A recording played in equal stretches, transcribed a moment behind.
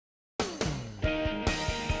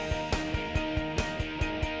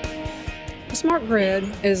A smart grid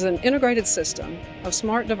is an integrated system of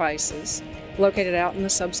smart devices located out in the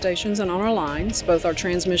substations and on our lines, both our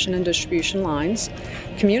transmission and distribution lines,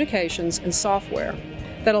 communications, and software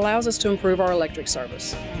that allows us to improve our electric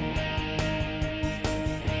service.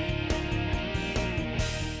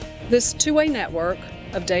 This two-way network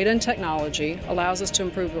of data and technology allows us to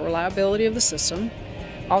improve the reliability of the system,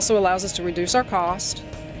 also allows us to reduce our cost,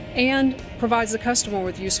 and provides the customer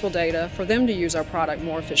with useful data for them to use our product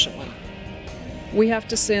more efficiently. We have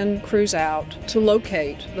to send crews out to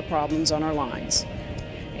locate the problems on our lines,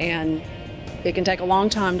 and it can take a long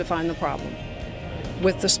time to find the problem.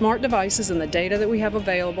 With the smart devices and the data that we have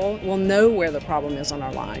available, we'll know where the problem is on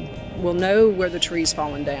our line. We'll know where the tree's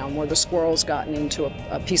fallen down, where the squirrel's gotten into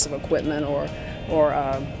a piece of equipment or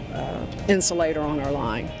insulator on our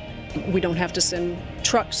line. We don't have to send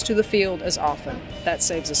trucks to the field as often. That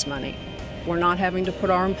saves us money. We're not having to put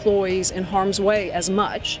our employees in harm's way as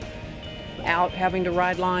much, out having to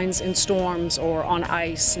ride lines in storms or on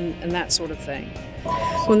ice and that sort of thing.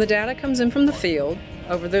 When the data comes in from the field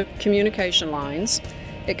over the communication lines,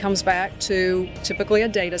 it comes back to typically a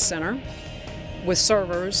data center with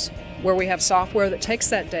servers where we have software that takes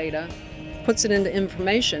that data, puts it into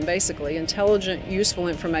information, basically intelligent, useful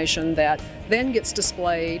information that then gets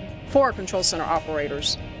displayed for our control center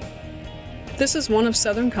operators. This is one of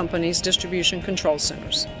Southern Company's distribution control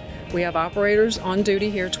centers. We have operators on duty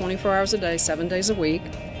here 24 hours a day, 7 days a week.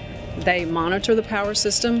 They monitor the power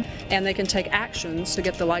system and they can take actions to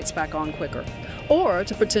get the lights back on quicker or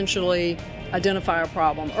to potentially identify a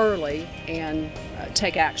problem early and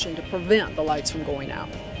take action to prevent the lights from going out.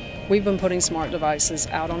 We've been putting smart devices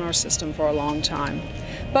out on our system for a long time,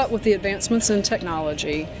 but with the advancements in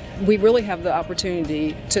technology, we really have the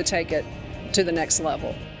opportunity to take it to the next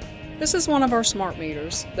level. This is one of our smart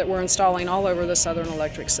meters that we're installing all over the Southern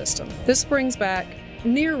Electric system. This brings back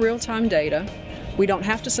near real-time data. We don't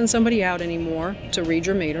have to send somebody out anymore to read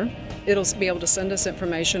your meter. It'll be able to send us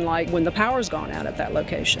information like when the power's gone out at that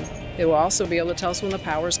location. It will also be able to tell us when the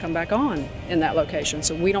power's come back on in that location,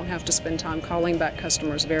 so we don't have to spend time calling back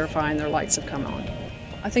customers verifying their lights have come on.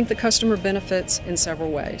 I think the customer benefits in several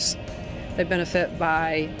ways. They benefit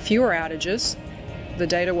by fewer outages. The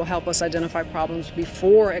data will help us identify problems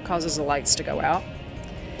before it causes the lights to go out.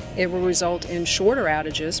 It will result in shorter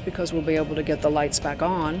outages because we'll be able to get the lights back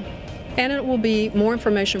on. And it will be more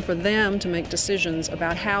information for them to make decisions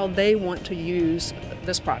about how they want to use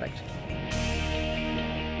this product.